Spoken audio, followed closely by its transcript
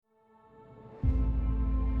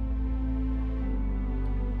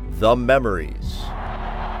the memories.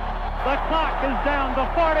 The clock is down to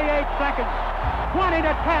 48 seconds. 20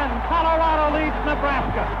 to 10, Colorado leads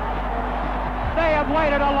Nebraska. They have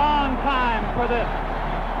waited a long time for this.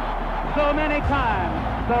 So many times,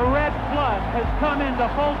 the red flood has come into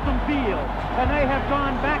Folsom Field, and they have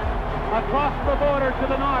gone back across the border to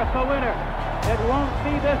the north a winner. It won't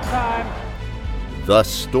be this time. The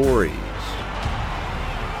stories.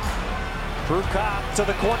 Prukop to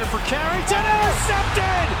the corner for Carrington,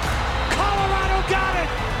 intercepted! Colorado got it!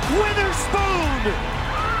 Witherspoon!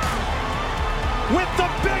 With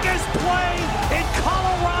the biggest play in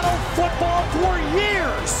Colorado football for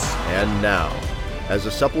years! And now, as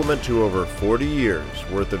a supplement to over 40 years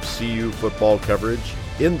worth of CU football coverage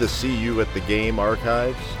in the CU at the Game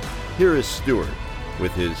archives, here is Stuart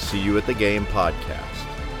with his CU at the Game podcast.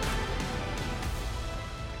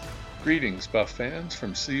 Greetings, Buff fans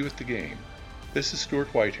from CU at the Game. This is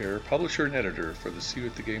Stuart Whitehair, publisher and editor for the CU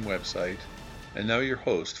at the Game website, and now your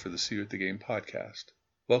host for the CU at the Game podcast.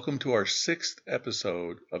 Welcome to our 6th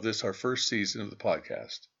episode of this, our first season of the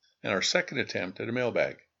podcast, and our second attempt at a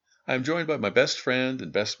mailbag. I am joined by my best friend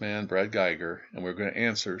and best man, Brad Geiger, and we're going to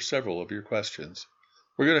answer several of your questions.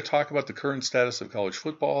 We're going to talk about the current status of college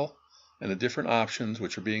football and the different options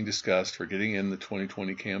which are being discussed for getting in the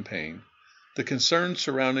 2020 campaign, the concerns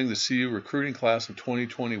surrounding the CU recruiting class of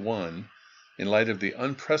 2021 in light of the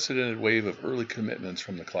unprecedented wave of early commitments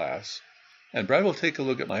from the class, and Brad will take a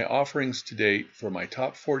look at my offerings to date for my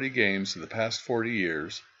top 40 games of the past 40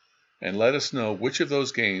 years and let us know which of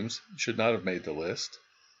those games should not have made the list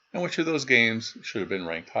and which of those games should have been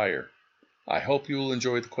ranked higher. I hope you will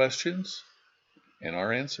enjoy the questions and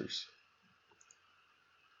our answers.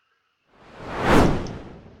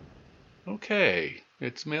 Okay,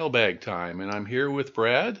 it's mailbag time, and I'm here with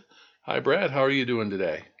Brad. Hi, Brad. How are you doing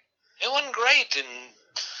today? Doing great in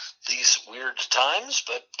these weird times,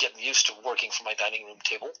 but getting used to working from my dining room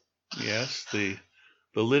table. Yes, the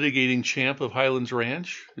litigating champ of Highlands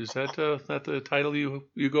Ranch. Is that the title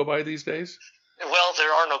you go by these days? Well,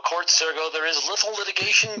 there are no courts, ergo there is little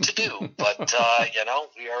litigation to do, but,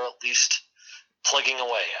 we are at least plugging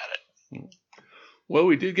away at it. Well,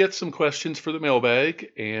 we did get some questions for the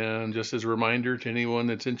mailbag, and just as a reminder to anyone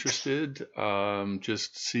that's interested,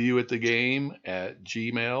 just see you at the game at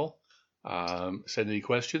Gmail. Send any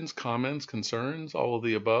questions, comments, concerns, all of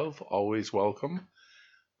the above, always welcome.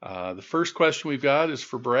 The first question we've got is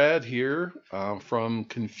for Brad here from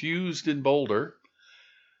Confused in Boulder.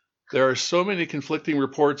 There are so many conflicting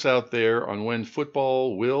reports out there on when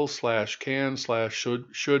football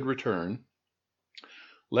will/can/should return.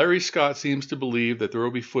 Larry Scott seems to believe that there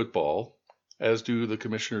will be football, as do the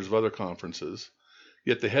commissioners of other conferences.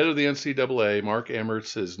 Yet the head of the NCAA, Mark Emmert,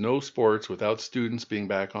 says no sports without students being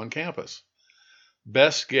back on campus.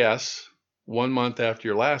 Best guess, 1 month after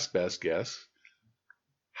your last best guess,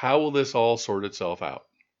 how will this all sort itself out?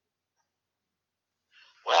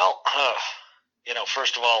 Well,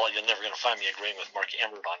 first of all, you're never going to find me agreeing with Mark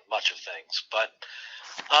Emmert on much of things, but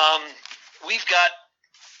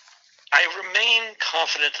I remain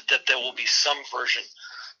confident that there will be some version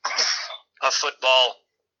of football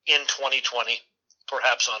in 2020,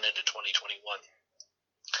 perhaps on into 2021.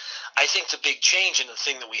 I think the big change and the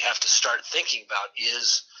thing that we have to start thinking about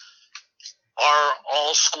is, are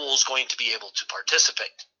all schools going to be able to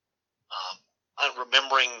participate? I'm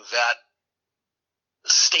remembering that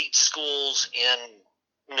state schools in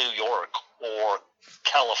New York or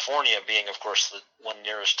California, being, of course, the one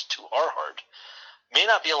nearest to our heart, may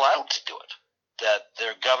not be allowed to do it, that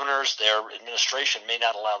their governors, their administration may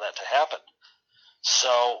not allow that to happen.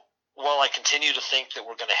 So while I continue to think that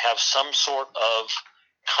we're going to have some sort of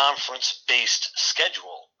conference-based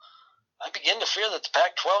schedule, I begin to fear that the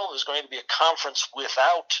Pac-12 is going to be a conference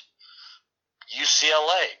without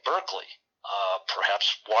UCLA, Berkeley,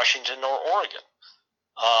 perhaps Washington or Oregon,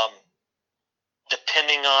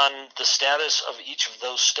 depending on the status of each of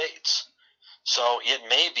those states. So it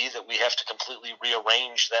may be that we have to completely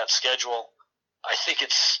rearrange that schedule. I think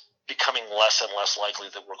it's becoming less and less likely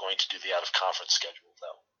that we're going to do the out-of-conference schedule,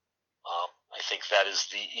 though. I think that is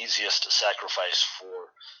the easiest sacrifice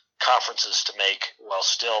for conferences to make while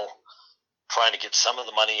still trying to get some of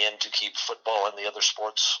the money in to keep football and the other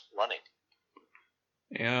sports running.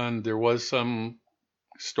 And there was some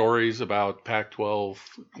stories about Pac-12,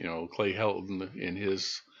 Clay Helton in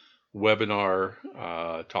his webinar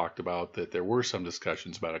talked about that there were some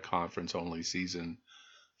discussions about a conference-only season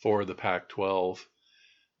for the Pac-12.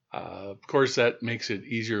 Of course, that makes it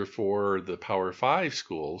easier for the Power 5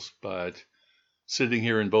 schools, but sitting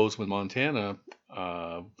here in Bozeman, Montana,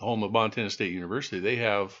 home of Montana State University, they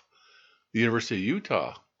have the University of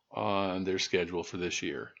Utah on their schedule for this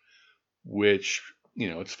year. which,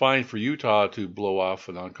 it's fine for Utah to blow off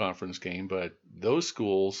a non-conference game, but those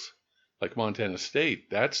schools like Montana State,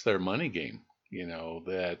 that's their money game,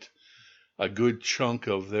 that a good chunk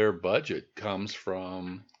of their budget comes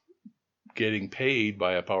from getting paid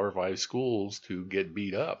by a Power 5 schools to get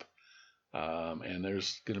beat up. And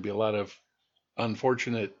there's going to be a lot of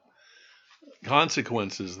unfortunate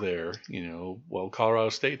consequences there. Colorado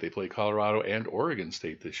State, they play Colorado and Oregon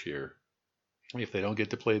State this year. If they don't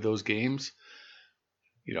get to play those games,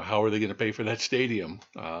 how are they going to pay for that stadium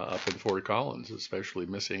up in Fort Collins, especially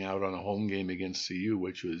missing out on a home game against CU,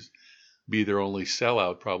 which was be their only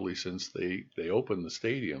sellout probably since they opened the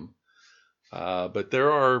stadium. But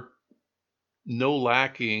there are no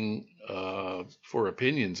lacking for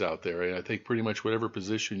opinions out there. And I think pretty much whatever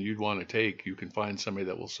position you'd want to take, you can find somebody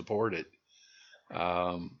that will support it.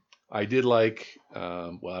 I did like,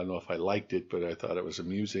 I don't know if I liked it, but I thought it was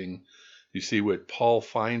amusing. You see what Paul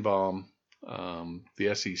Feinbaum,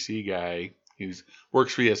 the SEC guy, he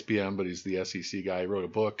works for ESPN, but he's the SEC guy, wrote a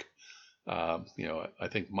book. I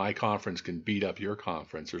think my conference can beat up your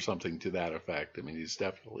conference or something to that effect. I mean, he's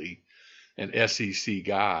definitely an SEC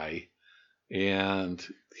guy. And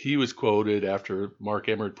he was quoted after Mark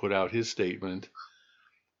Emmert put out his statement.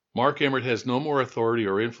 Mark Emmert has no more authority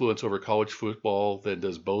or influence over college football than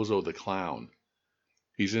does Bozo the Clown.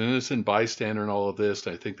 He's an innocent bystander in all of this,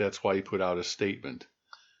 and I think that's why he put out a statement.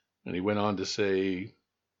 And he went on to say,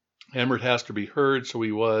 Emmert has to be heard, so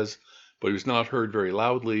he was, but he was not heard very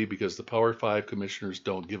loudly because the Power 5 commissioners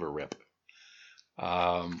don't give a rip.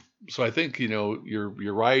 So I think,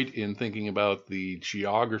 you're right in thinking about the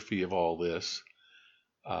geography of all this.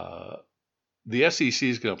 The SEC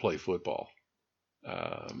is going to play football.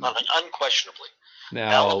 Unquestionably.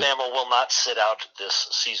 Now, Alabama will not sit out this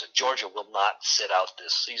season. Georgia will not sit out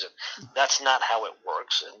this season. That's not how it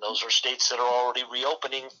works. And those are states that are already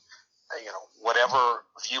reopening. Whatever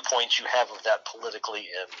viewpoints you have of that politically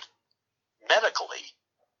and medically,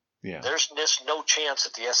 there's no chance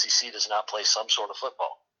that the SEC does not play some sort of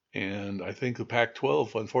football. And I think the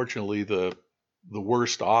Pac-12, unfortunately, the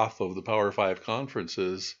worst off of the Power 5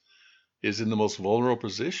 conferences, is in the most vulnerable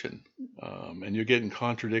position. And you're getting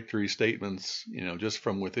contradictory statements, just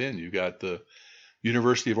from within. You got the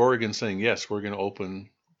University of Oregon saying, yes, we're going to open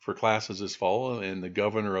for classes this fall, and the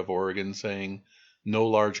governor of Oregon saying no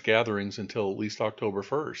large gatherings until at least October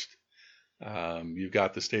 1st. You've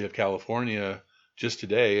got the state of California just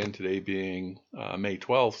today, and today being May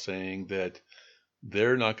 12th, saying that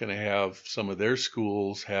they're not going to have some of their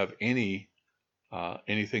schools have anything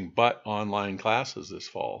but online classes this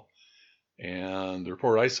fall. And the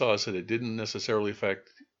report I saw said it didn't necessarily affect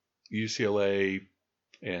UCLA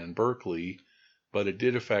and Berkeley, but it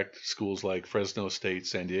did affect schools like Fresno State,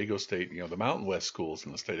 San Diego State, the Mountain West schools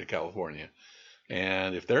in the state of California.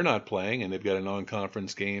 And if they're not playing and they've got a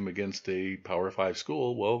non-conference game against a Power 5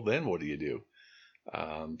 school, well, then what do you do?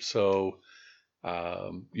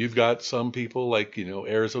 You've got some people like,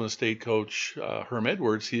 Arizona State coach Herm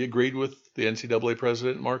Edwards. He agreed with the NCAA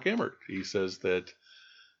president, Mark Emmert. He says that,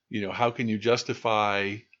 how can you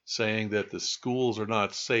justify saying that the schools are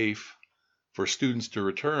not safe for students to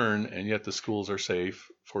return, and yet the schools are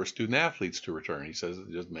safe for student athletes to return? He says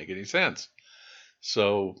it doesn't make any sense.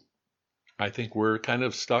 So I think we're kind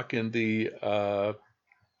of stuck in the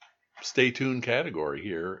stay tuned category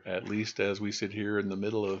here, at least as we sit here in the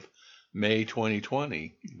middle of May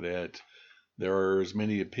 2020, that there are as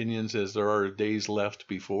many opinions as there are days left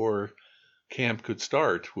before camp could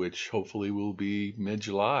start, which hopefully will be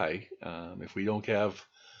mid-July. If we don't have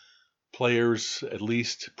players at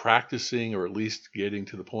least practicing, or at least getting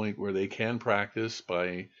to the point where they can practice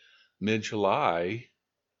by mid-July,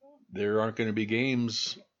 there aren't going to be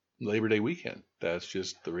games Labor Day weekend. That's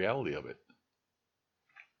just the reality of it.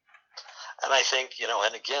 And I think,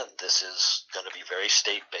 and again, this is going to be very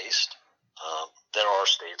state-based. There are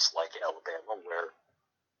states like Alabama where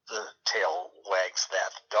the tail wags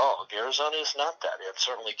that dog. Arizona is not that. And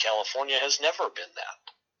certainly California has never been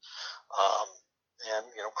that. And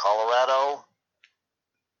Colorado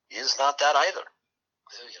is not that either.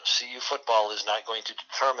 CU football is not going to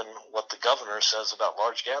determine what the governor says about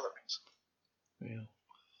large gatherings. Yeah.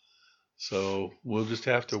 So we'll just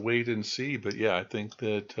have to wait and see. But yeah, I think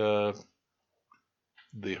that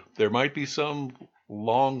there might be some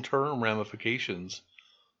long-term ramifications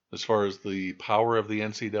as far as the power of the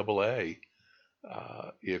NCAA.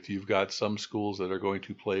 If you've got some schools that are going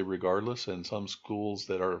to play regardless and some schools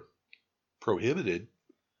that are prohibited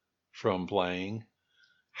from playing,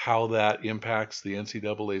 how that impacts the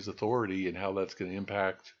NCAA's authority and how that's going to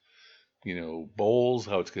impact, bowls,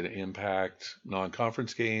 how it's going to impact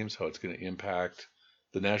non-conference games, how it's going to impact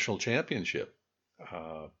the national championship.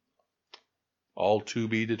 All to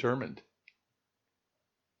be determined.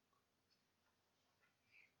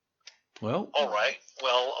 Well, all right.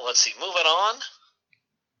 Well, let's see. Moving on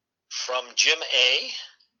from Jim A.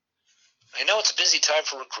 I know it's a busy time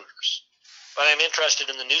for recruiters, but I'm interested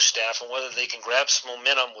in the new staff and whether they can grab some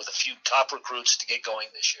momentum with a few top recruits to get going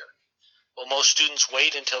this year. Will most students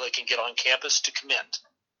wait until they can get on campus to commit?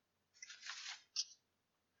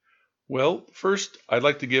 Well, first, I'd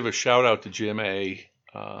like to give a shout out to Jim A.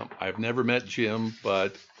 I've never met Jim,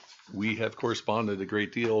 but we have corresponded a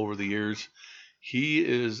great deal over the years. He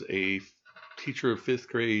is a teacher of 5th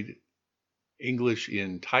grade English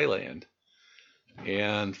in Thailand.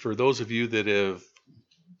 And for those of you that have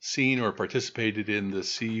seen or participated in the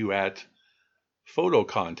See You At photo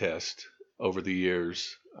contest over the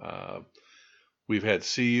years, we've had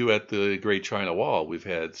See You at the Great China Wall. We've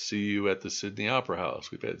had See You at the Sydney Opera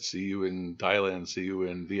House. We've had See You in Thailand, See You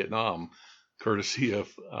in Vietnam, courtesy of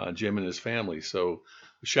Jim and his family. So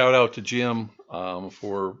shout out to Jim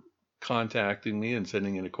for contacting me and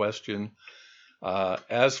sending in a question.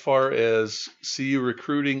 As far as CU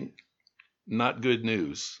recruiting, not good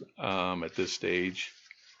news at this stage.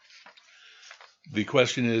 The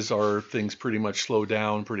question is, are things pretty much slowed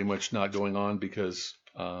down, pretty much not going on because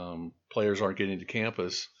players aren't getting to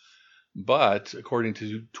campus? But according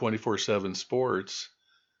to 24/7 Sports,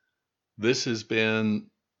 this has been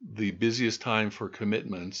the busiest time for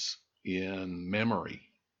commitments in memory.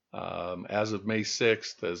 As of May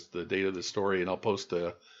 6th, as the date of the story, and I'll post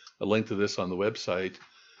a link to this on the website,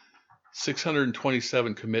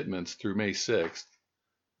 627 commitments through May 6th.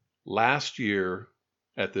 Last year,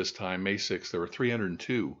 at this time, May 6th, there were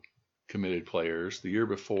 302 committed players. The year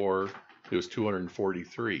before, it was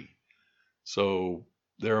 243. So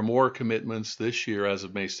there are more commitments this year as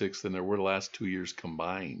of May 6th than there were the last 2 years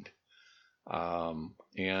combined.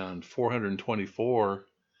 And 424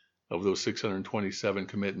 of those 627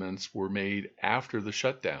 commitments were made after the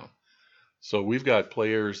shutdown. So we've got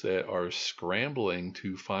players that are scrambling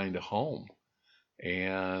to find a home.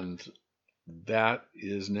 And that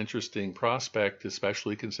is an interesting prospect,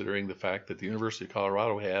 especially considering the fact that the University of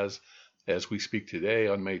Colorado has, as we speak today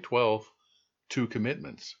on May 12th, 2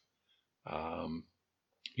 commitments.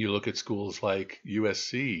 You look at schools like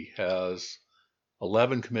USC has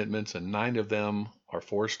 11 commitments, and 9 of them are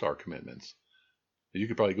 4-star commitments. You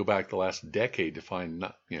could probably go back the last decade to find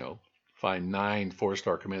 9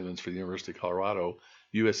 4-star commitments for the University of Colorado.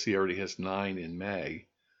 USC already has 9 in May.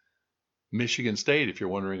 Michigan State, if you're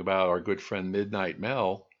wondering about our good friend Midnight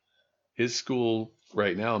Mel, his school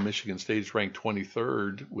right now, Michigan State, is ranked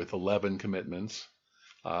 23rd with 11 commitments,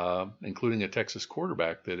 including a Texas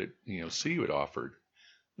quarterback that CU had offered.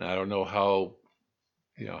 Now I don't know how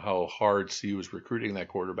hard CU was recruiting that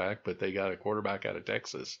quarterback, but they got a quarterback out of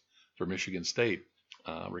Texas for Michigan State,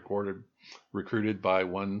 recruited by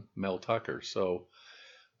one Mel Tucker. So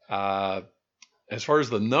as far as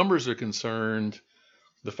the numbers are concerned,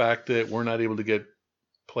 the fact that we're not able to get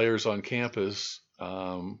players on campus,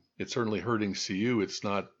 it's certainly hurting CU. It's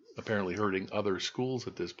not apparently hurting other schools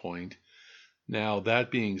at this point. Now,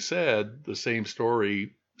 that being said, the same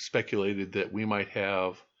story speculated that we might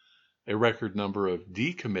have a record number of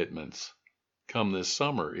decommitments come this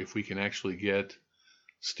summer if we can actually get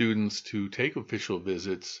students to take official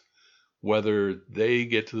visits, whether they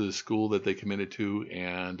get to the school that they committed to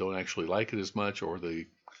and don't actually like it as much, or the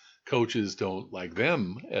coaches don't like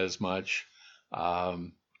them as much.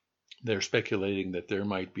 They're speculating that there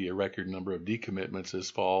might be a record number of decommitments this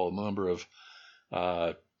fall, a number of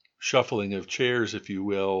shuffling of chairs, if you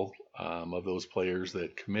will, of those players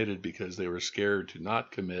that committed because they were scared to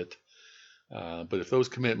not commit. But if those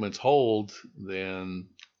commitments hold, then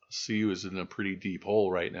CU is in a pretty deep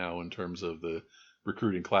hole right now in terms of the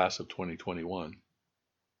recruiting class of 2021.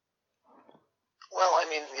 Well, I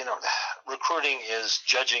mean, recruiting is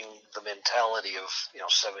judging the mentality of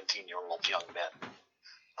 17-year-old young men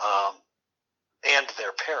and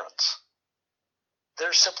their parents.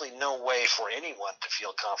 There's simply no way for anyone to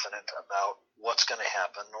feel confident about what's going to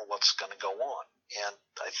happen or what's going to go on. And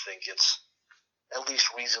I think it's at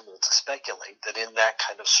least reasonable to speculate that in that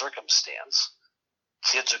kind of circumstance,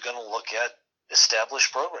 kids are going to look at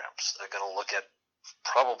established programs. They're going to look at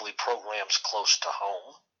probably programs close to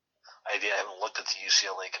home. I haven't looked at the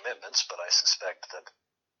UCLA commitments, but I suspect that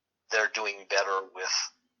they're doing better with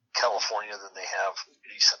California than they have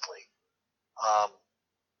recently.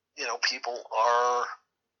 People are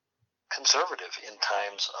conservative in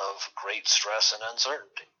times of great stress and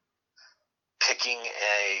uncertainty. Picking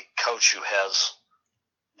a coach who has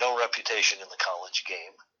no reputation in the college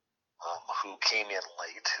game, who came in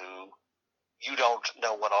late, who you don't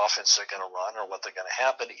know what offense they're going to run or what they're going to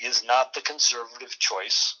happen is not the conservative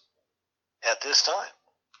choice at this time.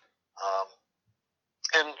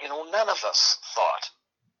 And none of us thought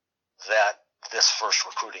that this first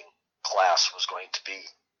recruiting class was going to be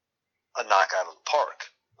a knockout of the park.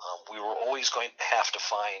 We were always going to have to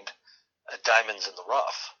find diamonds in the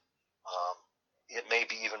rough. It may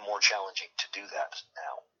be even more challenging to do that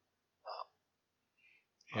now.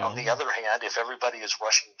 On the other hand, if everybody is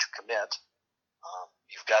rushing to commit,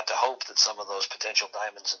 you've got to hope that some of those potential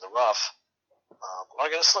diamonds in the rough are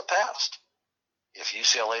going to slip past. If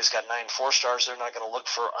UCLA's got 9 4-stars, they're not going to look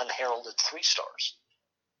for unheralded 3-stars.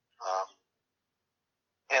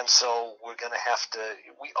 And so we're going to have to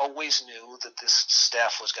 – we always knew that this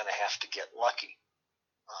staff was going to have to get lucky.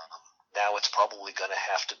 Now it's probably going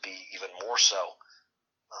to have to be even more so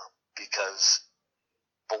because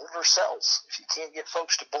Boulder sells. If you can't get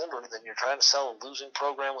folks to Boulder, then you're trying to sell a losing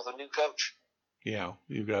program with a new coach. Yeah,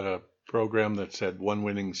 you've got a program that's had one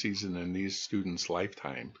winning season in these students'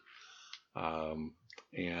 lifetime.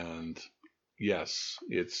 And yes,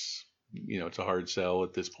 it's a hard sell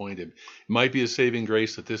at this point. It might be a saving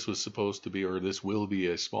grace that this was supposed to be, or this will be,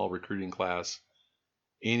 a small recruiting class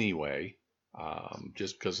anyway,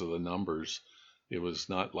 just because of the numbers. It was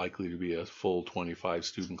not likely to be a full 25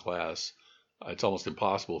 student class. It's almost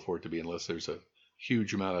impossible for it to be unless there's a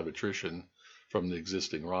huge amount of attrition from the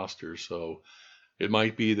existing roster. So it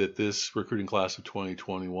might be that this recruiting class of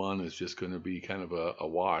 2021 is just going to be kind of a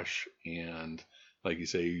wash. And like you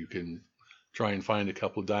say, you can try and find a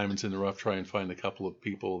couple of diamonds in the rough, try and find a couple of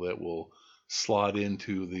people that will slot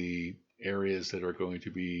into the areas that are going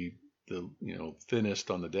to be the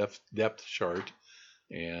thinnest on the depth chart,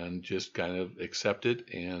 and just kind of accept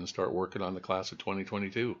it and start working on the class of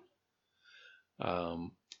 2022.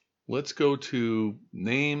 Let's go to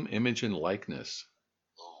name, image, and likeness.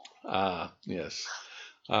 Yes.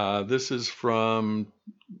 This is from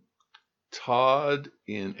Todd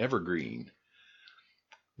in Evergreen.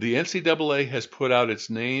 The NCAA has put out its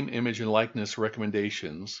name, image, and likeness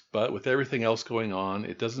recommendations, but with everything else going on,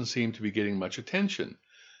 it doesn't seem to be getting much attention.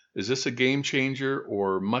 Is this a game changer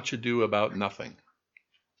or much ado about nothing?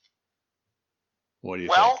 What do you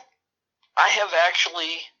think? Well, I have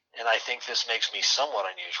actually, and I think this makes me somewhat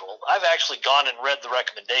unusual, I've actually gone and read the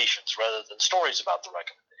recommendations rather than stories about the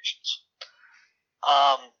recommendations,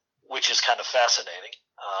 which is kind of fascinating.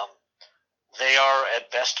 They are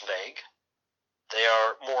at best vague. They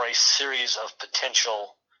are more a series of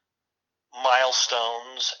potential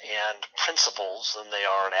milestones and principles than they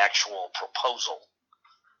are an actual proposal.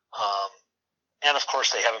 And of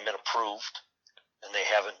course, they haven't been approved, and they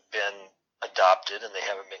haven't been adopted, and they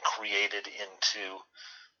haven't been created into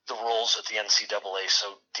the rules that the NCAA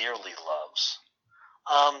so dearly loves.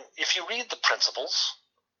 If you read the principles,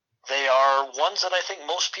 they are ones that I think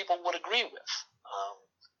most people would agree with.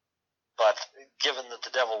 But given that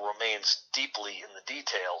the devil remains deeply in the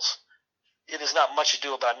details, it is not much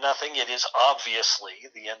ado about nothing. It is obviously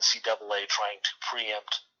the NCAA trying to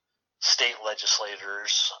preempt state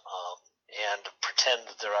legislators and pretend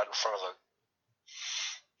that they're out in front of an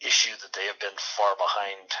issue that they have been far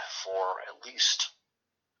behind for at least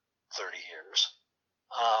 30 years.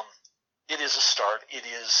 It is a start. It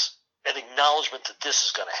is an acknowledgement that this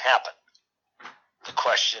is going to happen. The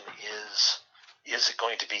question is it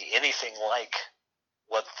going to be anything like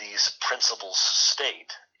what these principles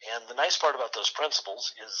state? And the nice part about those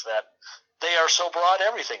principles is that they are so broad,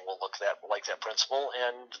 everything will look like that principle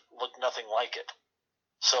and look nothing like it.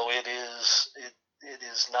 So it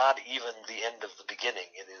is not even the end of the beginning.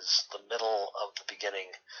 It is the middle of the beginning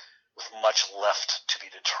with much left to be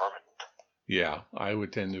determined. Yeah, I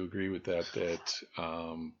would tend to agree with that,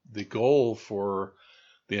 the goal for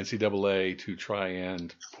the NCAA to try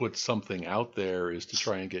and put something out there is to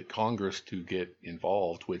try and get Congress to get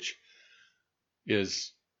involved, which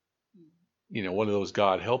is, one of those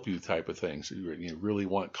God help you type of things. You really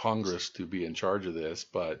want Congress to be in charge of this,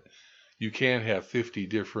 but you can't have 50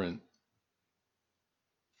 different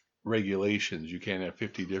regulations. You can't have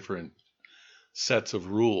 50 different sets of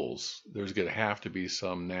rules. There's going to have to be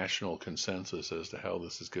some national consensus as to how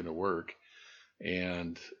this is going to work.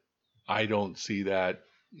 And I don't see that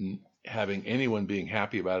having anyone being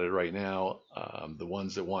happy about it right now. The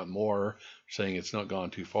ones that want more saying it's not gone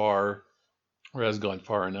too far or hasn't gone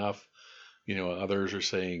far enough. Others are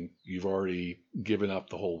saying you've already given up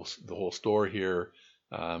the whole store here.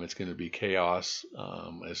 It's going to be chaos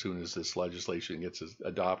as soon as this legislation gets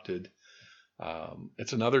adopted.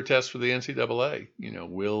 It's another test for the NCAA.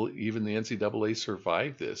 Will even the NCAA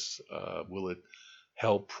survive this? Will it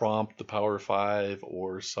help prompt the Power Five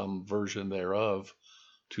or some version thereof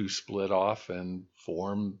to split off and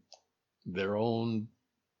form their own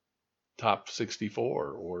top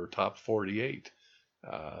 64 or top 48.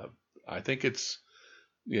 I think it's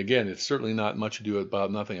certainly not much ado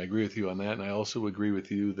about nothing. I agree with you on that. And I also agree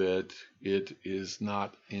with you that it is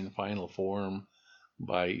not in final form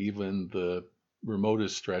by even the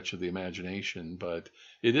remotest stretch of the imagination, but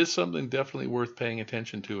it is something definitely worth paying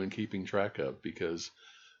attention to and keeping track of, because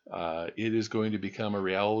it is going to become a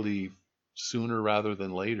reality sooner rather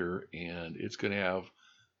than later, and it's going to have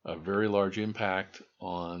a very large impact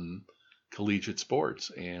on collegiate sports.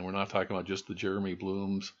 And we're not talking about just the Jeremy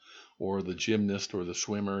Blooms or the gymnast or the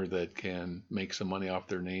swimmer that can make some money off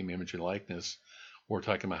their name, image, and likeness. We're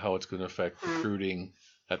talking about how it's going to affect recruiting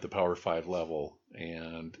at the Power 5 level,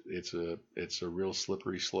 and it's a real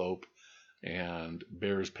slippery slope, and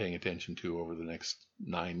bears paying attention to over the next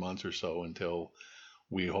 9 months or so, until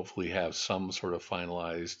we hopefully have some sort of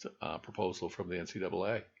finalized proposal from the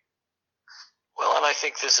NCAA. Well, and I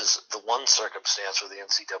think this is the one circumstance where the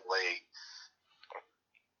NCAA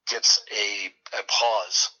gets a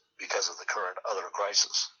pause because of the current other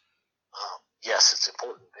crisis. Yes, it's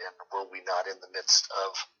important, and were we not in the midst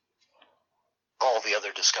of all the other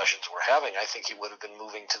discussions we're having, I think he would have been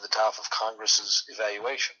moving to the top of Congress's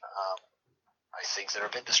evaluation. I think they're a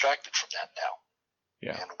bit distracted from that now,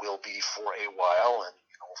 and will be for a while. And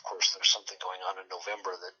of course, there's something going on in November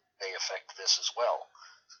that may affect this as well.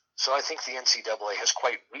 So I think the NCAA has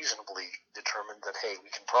quite reasonably determined that, hey, we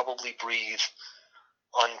can probably breathe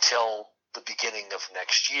until the beginning of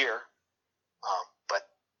next year, but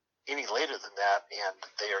any later than that, and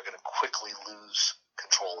they are going to quickly lose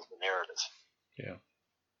control of the narrative. Yeah.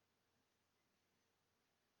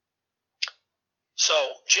 So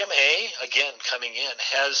Jim A., again coming in,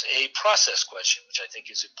 has a process question, which I think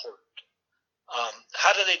is important.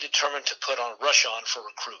 How do they determine to put on rush on for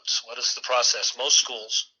recruits? What is the process? Most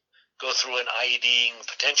schools go through an IDing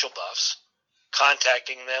potential buffs,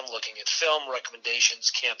 contacting them, looking at film, recommendations,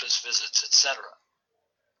 campus visits, etc.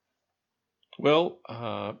 Well,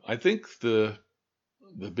 I think the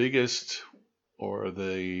biggest or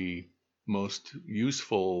the most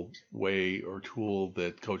useful way or tool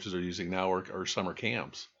that coaches are using now are summer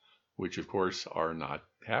camps, which of course are not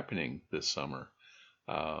happening this summer.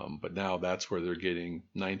 But now that's where they're getting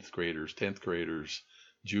 9th graders, 10th graders,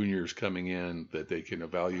 juniors coming in that they can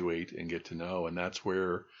evaluate and get to know. And that's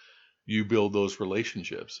where you build those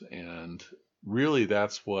relationships. And really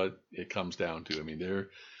that's what it comes down to. I mean,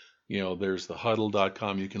 there's the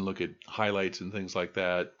huddle.com. You can look at highlights and things like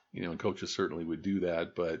that, and coaches certainly would do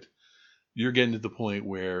that, but you're getting to the point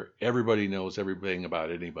where everybody knows everything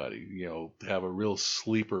about anybody. To have a real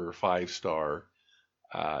sleeper 5-star,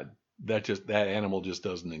 that animal just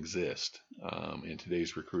doesn't exist in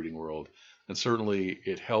today's recruiting world. And certainly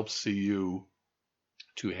it helps CU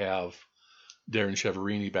to have Darren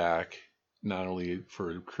Cheverini back, not only for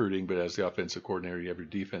recruiting, but as the offensive coordinator. You have your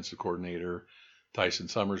defensive coordinator, Tyson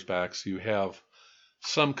Summers, back. So you have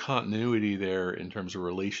some continuity there in terms of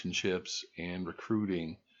relationships and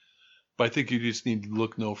recruiting. But I think you just need to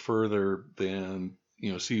look no further than,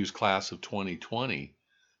 CU's class of 2020.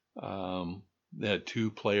 They had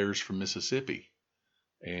 2 players from Mississippi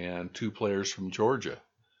and 2 players from Georgia,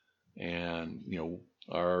 and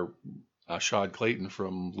our Ashad Clayton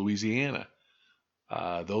from Louisiana.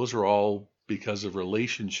 Those are all because of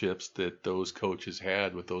relationships that those coaches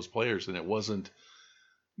had with those players, and it wasn't,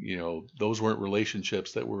 those weren't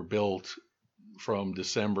relationships that were built from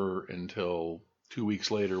December until 2 weeks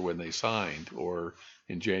later when they signed, or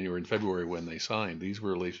in January and February when they signed. These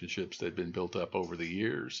were relationships that had been built up over the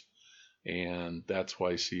years. And that's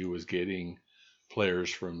why CU was getting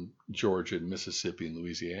players from Georgia and Mississippi and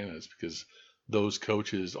Louisiana, is because those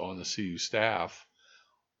coaches on the CU staff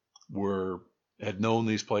had known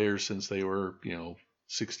these players since they were,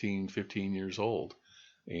 16, 15 years old.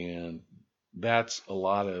 And that's a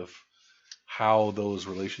lot of how those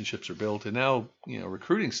relationships are built. And now,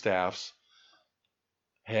 recruiting staffs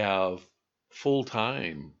have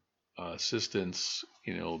full-time assistants,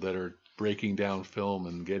 that are breaking down film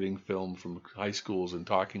and getting film from high schools and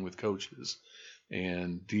talking with coaches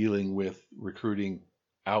and dealing with recruiting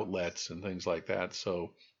outlets and things like that.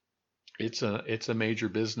 So it's a major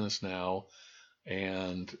business now,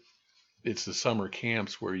 and it's the summer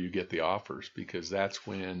camps where you get the offers, because that's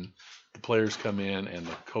when the players come in and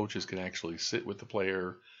the coaches can actually sit with the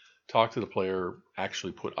player, talk to the player,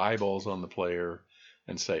 actually put eyeballs on the player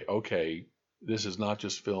and say, okay, this is not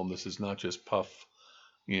just film, this is not just puff,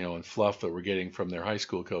 and fluff that we're getting from their high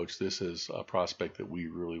school coach. This is a prospect that we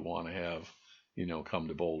really want to have, come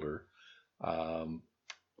to Boulder.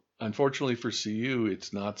 unfortunately for CU,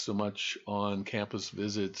 it's not so much on campus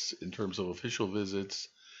visits in terms of official visits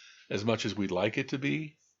as much as we'd like it to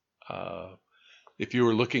be. If you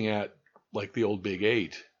were looking at like the old Big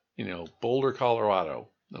Eight, Boulder, Colorado,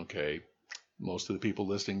 okay, most of the people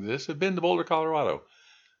listening to this have been to Boulder, Colorado.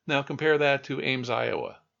 Now compare that to Ames,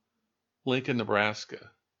 Iowa, Lincoln,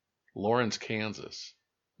 Nebraska, Lawrence, Kansas,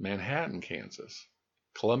 Manhattan, Kansas,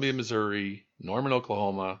 Columbia, Missouri, Norman,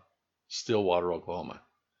 Oklahoma, Stillwater, Oklahoma.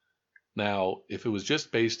 Now, if it was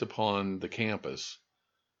just based upon the campus,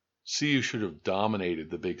 CU should have dominated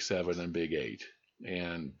the Big 7 and Big 8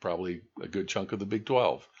 and probably a good chunk of the Big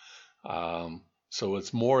 12. So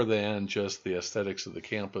it's more than just the aesthetics of the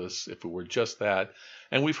campus. If it were just that,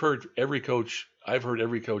 and I've heard every coach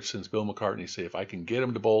since Bill McCartney say, if I can get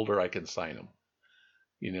him to Boulder, I can sign him.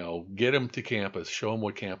 Get him to campus, show him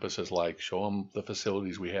what campus is like, show him the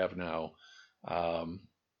facilities we have now.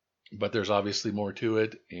 But there's obviously more to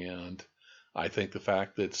it, and I think the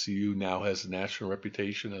fact that CU now has a national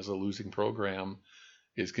reputation as a losing program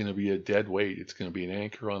is going to be a dead weight. It's going to be an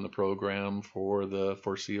anchor on the program for the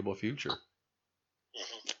foreseeable future.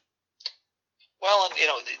 Mm-hmm. Well, and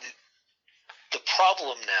the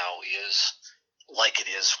problem now is, like it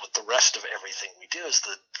is with the rest of everything we do, is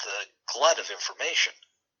the glut of information.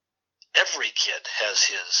 Every kid has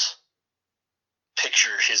his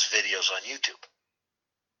picture, his videos on YouTube.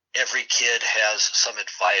 Every kid has some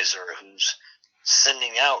advisor who's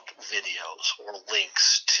sending out videos or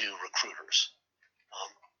links to recruiters.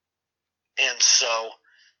 And so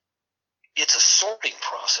it's a sorting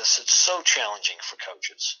process. It's so challenging for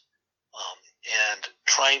coaches. And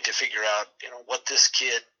trying to figure out, what this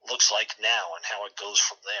kid looks like now and how it goes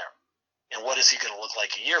from there. And what is he going to look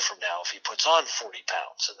like a year from now if he puts on 40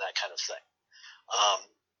 pounds and that kind of thing.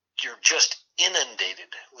 You're just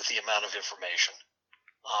inundated with the amount of information.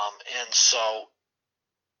 And so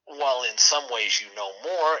while in some ways you know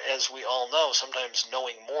more, as we all know, sometimes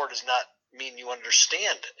knowing more does not mean you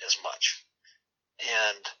understand as much.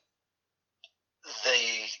 And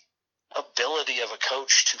the ability of a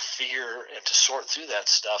coach to figure and to sort through that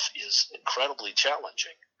stuff is incredibly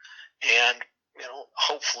challenging. And,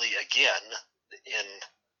 hopefully, again, in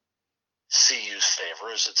CU's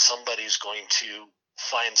favor, is that somebody's going to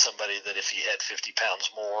find somebody that if he had 50 pounds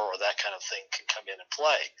more or that kind of thing can come in and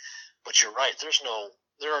play. But you're right, there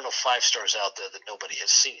are no 5 stars out there that nobody has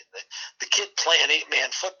seen. The kid playing 8-man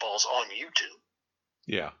football's on YouTube.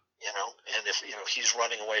 Yeah. And if he's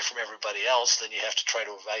running away from everybody else, then you have to try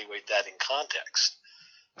to evaluate that in context.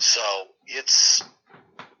 So it's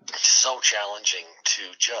so challenging to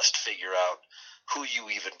just figure out who you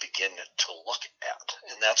even begin to look at.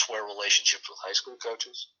 And that's where relationships with high school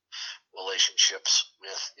coaches, relationships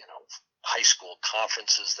with, high school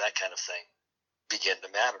conferences, that kind of thing, begin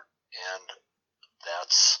to matter.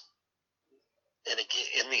 And again,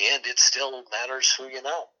 in the end, it still matters who you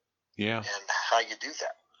know. Yeah. And how you do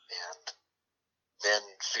that. And then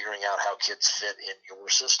figuring out how kids fit in your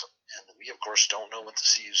system. And we, of course, don't know what the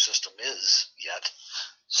CU system is yet.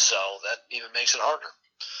 So that even makes it harder.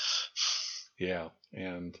 Yeah.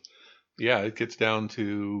 And it gets down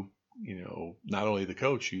to, not only the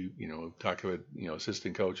coach, you talk about,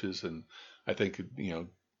 assistant coaches. And I think,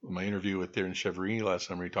 my interview with Darren Cheverini last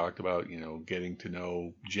summer, he talked about, getting to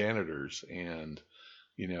know janitors and,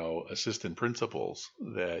 assistant principals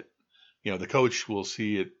that, the coach will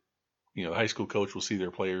see it, the high school coach will see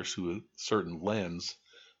their players through a certain lens,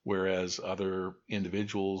 whereas other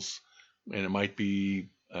individuals, and it might be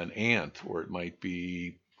an aunt or it might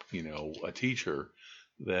be, a teacher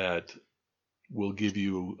that will give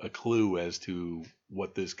you a clue as to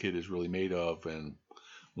what this kid is really made of and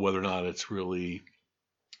whether or not it's really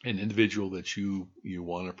an individual that you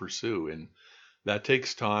want to pursue. And that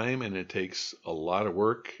takes time and it takes a lot of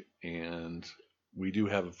work. And we do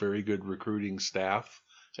have a very good recruiting staff,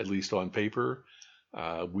 at least on paper.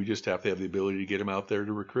 We just have to have the ability to get them out there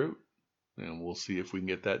to recruit. And we'll see if we can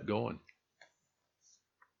get that going.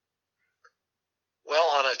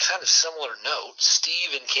 Well, on a kind of similar note,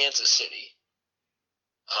 Steve in Kansas City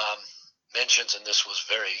mentions, and this was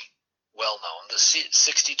very well known, the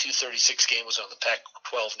 62-36 game was on the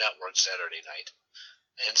Pac-12 network Saturday night.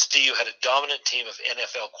 And CU had a dominant team of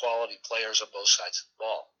NFL quality players on both sides of the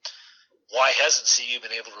ball. Why hasn't CU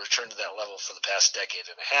been able to return to that level for the past decade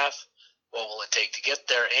and a half? What will it take to get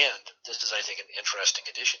there? And this is, I think, an interesting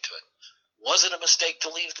addition to it. Was it a mistake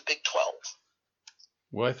to leave the Big 12?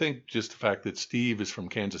 Well, I think just the fact that Steve is from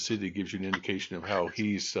Kansas City gives you an indication of how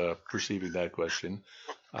he's perceiving that question.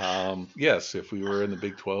 Yes, if we were in the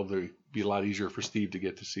Big 12, it would be a lot easier for Steve to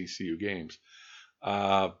get to see CU games.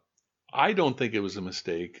 I don't think it was a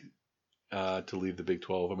mistake. to leave the Big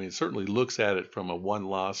 12. I mean, it certainly looks at it from a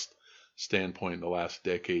one-loss standpoint in the last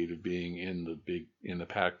decade of being in the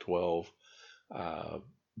Pac-12.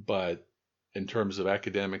 But in terms of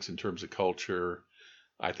academics, in terms of culture,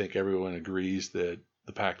 I think everyone agrees that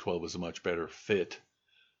the Pac-12 is a much better fit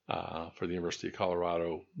for the University of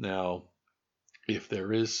Colorado. Now, if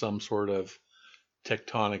there is some sort of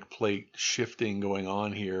tectonic plate shifting going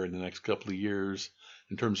on here in the next couple of years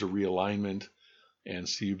in terms of realignment, and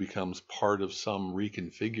CU becomes part of some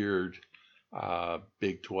reconfigured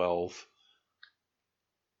Big 12,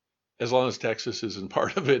 as long as Texas isn't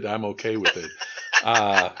part of it, I'm okay with it.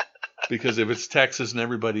 Because if it's Texas and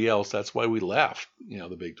everybody else, that's why we left,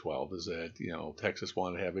 the Big 12, is that, Texas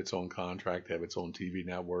wanted to have its own contract, have its own TV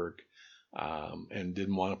network, and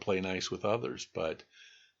didn't want to play nice with others. But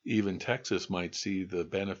even Texas might see the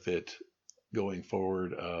benefit going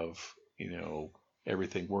forward of,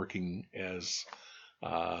 everything working as,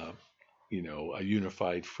 a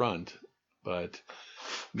unified front. But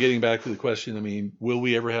getting back to the question, I mean, will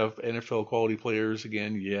we ever have NFL quality players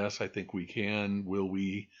again? Yes, I think we can. Will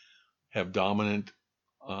we have dominant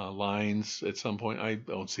lines at some point? I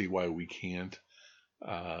don't see why we can't.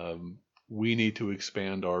 We need to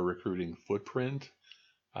expand our recruiting footprint.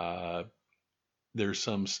 There's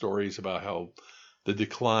some stories about how the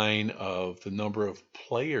decline of the number of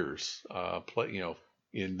players,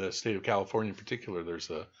 in the state of California in particular, there's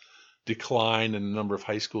a decline in the number of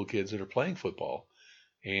high school kids that are playing football.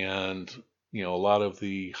 And, a lot of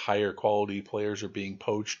the higher quality players are being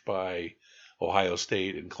poached by Ohio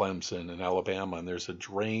State and Clemson and Alabama. And there's a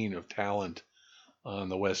drain of talent on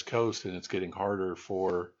the West Coast, and it's getting harder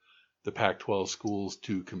for the Pac-12 schools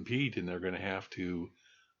to compete, and they're going to have to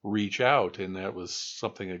reach out. And that was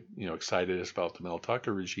something that, excited us about the Mel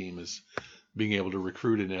Tucker regime, is being able to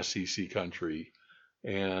recruit in SEC country.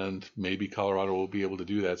 And maybe Colorado will be able to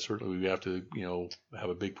do that. Certainly we have to, have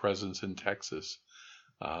a big presence in Texas.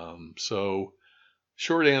 So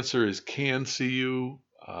short answer is can CU.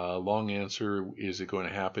 Long answer, is it going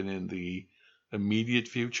to happen in the immediate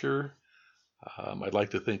future? I'd like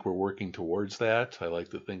to think we're working towards that. I like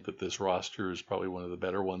to think that this roster is probably one of the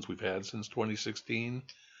better ones we've had since 2016.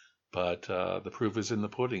 But the proof is in the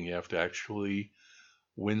pudding. You have to actually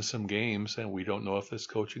win some games, and we don't know if this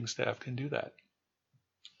coaching staff can do that.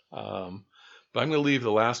 But I'm going to leave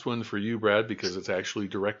the last one for you, Brad, because it's actually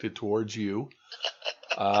directed towards you.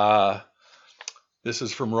 This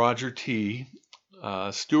is from Roger T.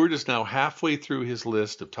 Stuart is now halfway through his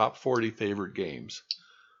list of top 40 favorite games.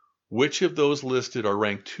 Which of those listed are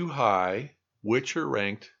ranked too high? Which are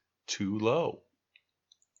ranked too low?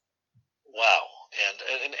 Wow.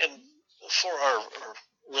 And for our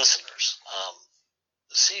listeners,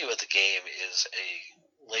 See You at the Game is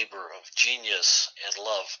a labor of genius and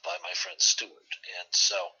love by my friend Stuart. And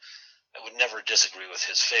so I would never disagree with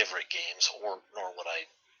his favorite games, nor would I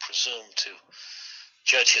presume to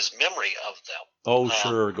judge his memory of them. Oh,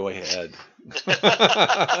 sure. Go ahead.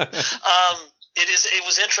 It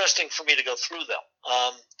was interesting for me to go through them.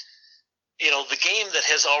 The game that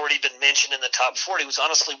has already been mentioned in the top 40 was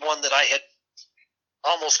honestly one that I had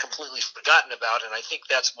almost completely forgotten about, and I think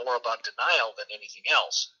that's more about denial than anything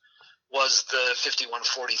else, was the 51-43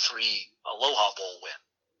 Aloha Bowl win.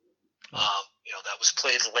 That was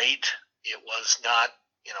played late. It was not,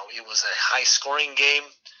 it was a high-scoring game,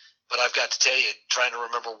 but I've got to tell you, trying to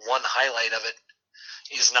remember one highlight of it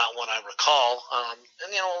is not one I recall. And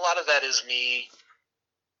a lot of that is me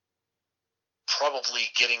probably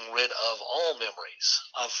getting rid of all memories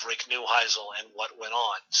of Rick Neuheisel and what went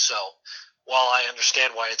on. So while I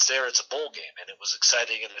understand why it's there, it's a bowl game, and it was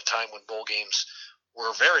exciting at a time when bowl games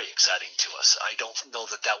were very exciting to us. I don't know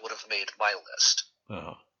that would have made my list.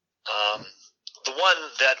 Uh-huh. The one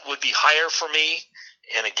that would be higher for me,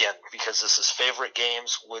 and again, because this is favorite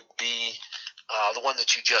games, would be the one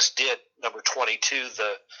that you just did, number 22,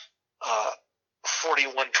 the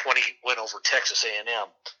 41-20 win over Texas A&M.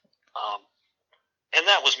 And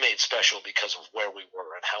that was made special because of where we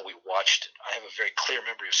were and how we watched it. I have a very clear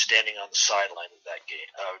memory of standing on the sideline of that game,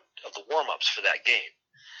 of the warm-ups for that game.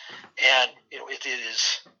 And, it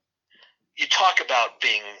is, you talk about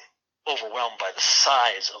being overwhelmed by the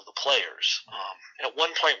size of the players. At one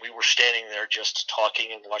point we were standing there just talking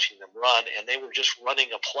and watching them run, and they were just running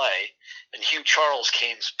a play, and Hugh Charles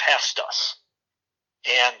came past us.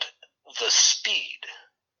 And the speed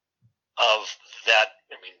of that,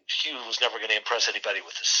 Hugh was never going to impress anybody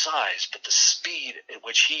with his size, but the speed at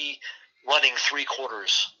which he, running three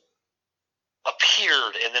quarters,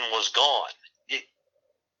 appeared and then was gone.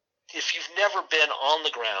 If you've never been on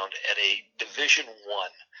the ground at a Division I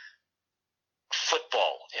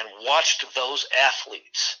football and watched those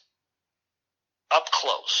athletes up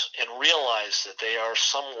close and realize that they are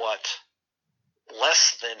somewhat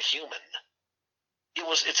less than human,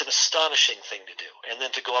 it's an astonishing thing to do. And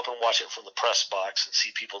then to go up and watch it from the press box and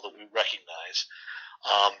see people that we recognize,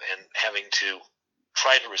 and having to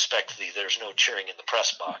try to respect there's no cheering in the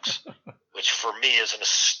press box, which for me is an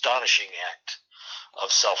astonishing act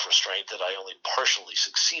of self-restraint that I only partially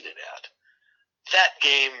succeeded at. That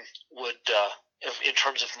game would, in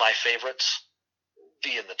terms of my favorites,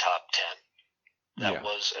 be in the top 10. That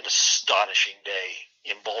was an astonishing day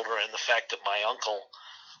in Boulder, and the fact that my uncle,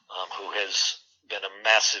 who has been a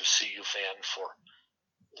massive CU fan for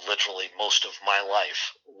literally most of my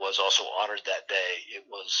life, was also honored that day.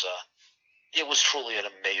 It was truly an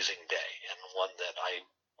amazing day, and one that I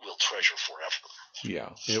will treasure forever. Yeah,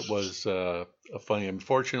 it was funny.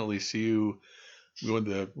 Unfortunately, CU,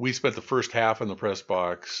 we spent the first half in the press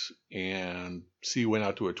box, and CU went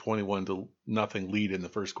out to a 21-0 lead in the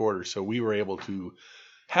first quarter. So we were able to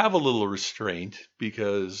have a little restraint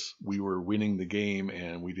because we were winning the game,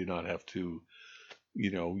 and we did not have to,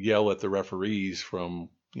 yell at the referees from,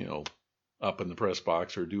 up in the press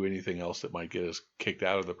box or do anything else that might get us kicked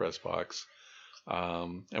out of the press box.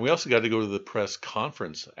 And we also got to go to the press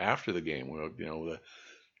conference after the game,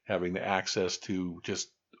 having the access to just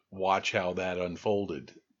watch how that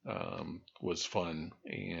unfolded was fun.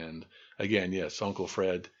 And again, yes, Uncle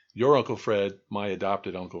Fred, your Uncle Fred, my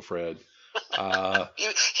adopted Uncle Fred.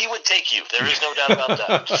 He would take you. There is no doubt about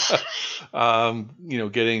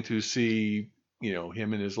that. Getting to see,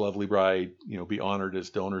 him and his lovely bride, be honored as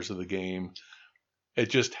donors of the game. It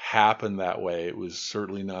just happened that way. It was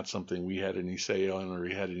certainly not something we had any say on or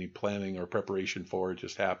we had any planning or preparation for. It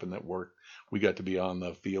just happened that we got to be on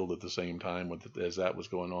the field at the same time as that was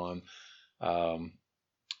going on.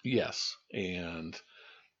 Yes. And,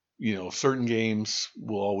 certain games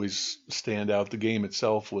will always stand out. The game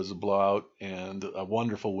itself was a blowout and a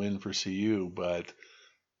wonderful win for CU, but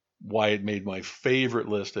why it made my favorite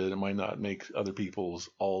list, and it might not make other people's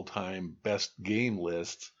all-time best game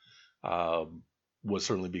lists, was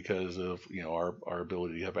certainly because of our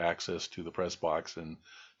ability to have access to the press box and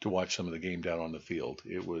to watch some of the game down on the field.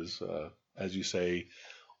 It was, as you say,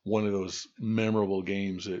 one of those memorable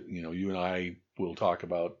games that you and I will talk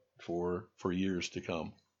about for years to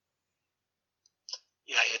come.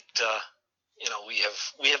 Yeah,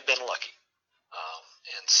 we have been lucky,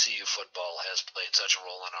 and CU football has played such a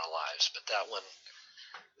role in our lives. But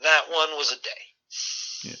that one was a day.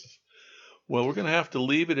 Yes. Well, we're going to have to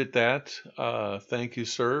leave it at that. Thank you,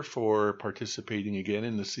 sir, for participating again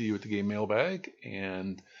in the CU at the Game Mailbag.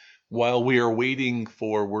 And while we are waiting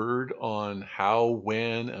for word on how,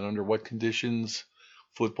 when, and under what conditions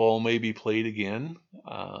football may be played again,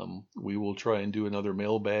 we will try and do another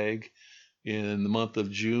mailbag in the month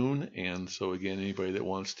of June. And so, again, anybody that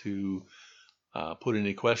wants to put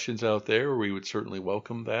any questions out there, we would certainly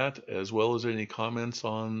welcome that, as well as any comments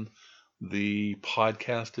on the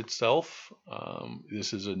podcast itself.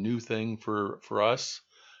 This is a new thing for us,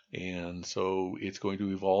 and so it's going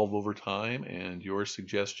to evolve over time, and your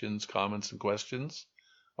suggestions, comments, and questions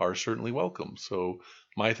are certainly welcome. So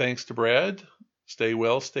my thanks to Brad. Stay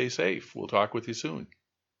well, stay safe. We'll talk with you soon.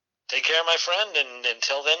 Take care, my friend, and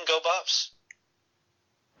until then, go Buffs.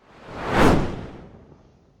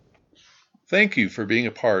 Thank you for being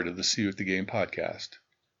a part of the CU at the Game podcast.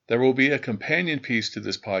 There will be a companion piece to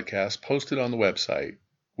this podcast posted on the website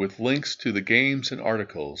with links to the games and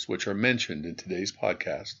articles which are mentioned in today's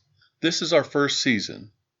podcast. This is our first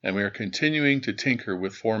season, and we are continuing to tinker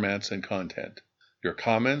with formats and content. Your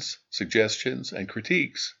comments, suggestions, and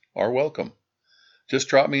critiques are welcome. Just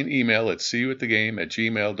drop me an email at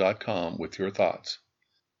cuatthegame@gmail.com with your thoughts.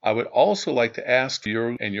 I would also like to ask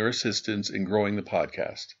your assistance in growing the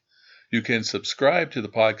podcast. You can subscribe to the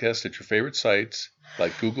podcast at your favorite sites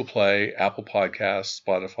like Google Play, Apple Podcasts,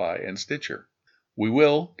 Spotify, and Stitcher. We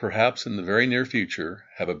will, perhaps in the very near future,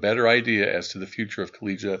 have a better idea as to the future of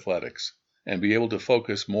collegiate athletics and be able to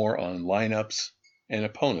focus more on lineups and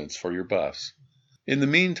opponents for your Buffs. In the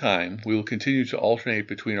meantime, we will continue to alternate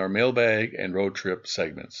between our mailbag and road trip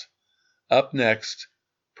segments. Up next,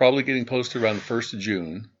 probably getting posted around the 1st of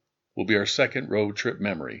June, will be our second road trip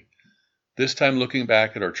memory. This time looking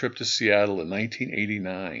back at our trip to Seattle in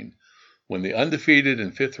 1989, when the undefeated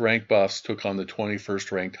and 5th-ranked Buffs took on the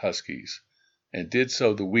 21st-ranked Huskies, and did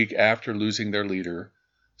so the week after losing their leader,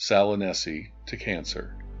 Sal Inessi, to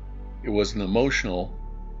cancer. It was an emotional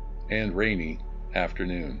and rainy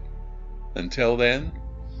afternoon. Until then,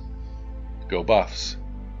 go Buffs.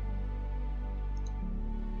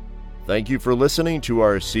 Thank you for listening to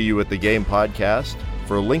our See You at the Game podcast.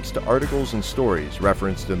 For links to articles and stories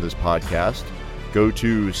referenced in this podcast, go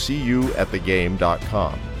to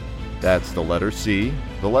CUAtTheGame.com. That's the letter C,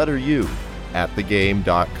 the letter U,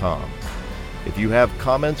 atthegame.com. If you have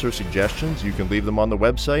comments or suggestions, you can leave them on the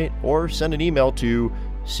website or send an email to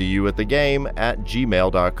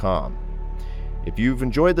CUAtTheGame@gmail.com. If you've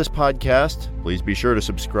enjoyed this podcast, please be sure to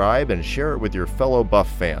subscribe and share it with your fellow Buff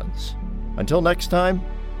fans. Until next time,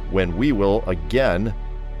 when we will again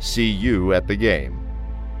see you at the game.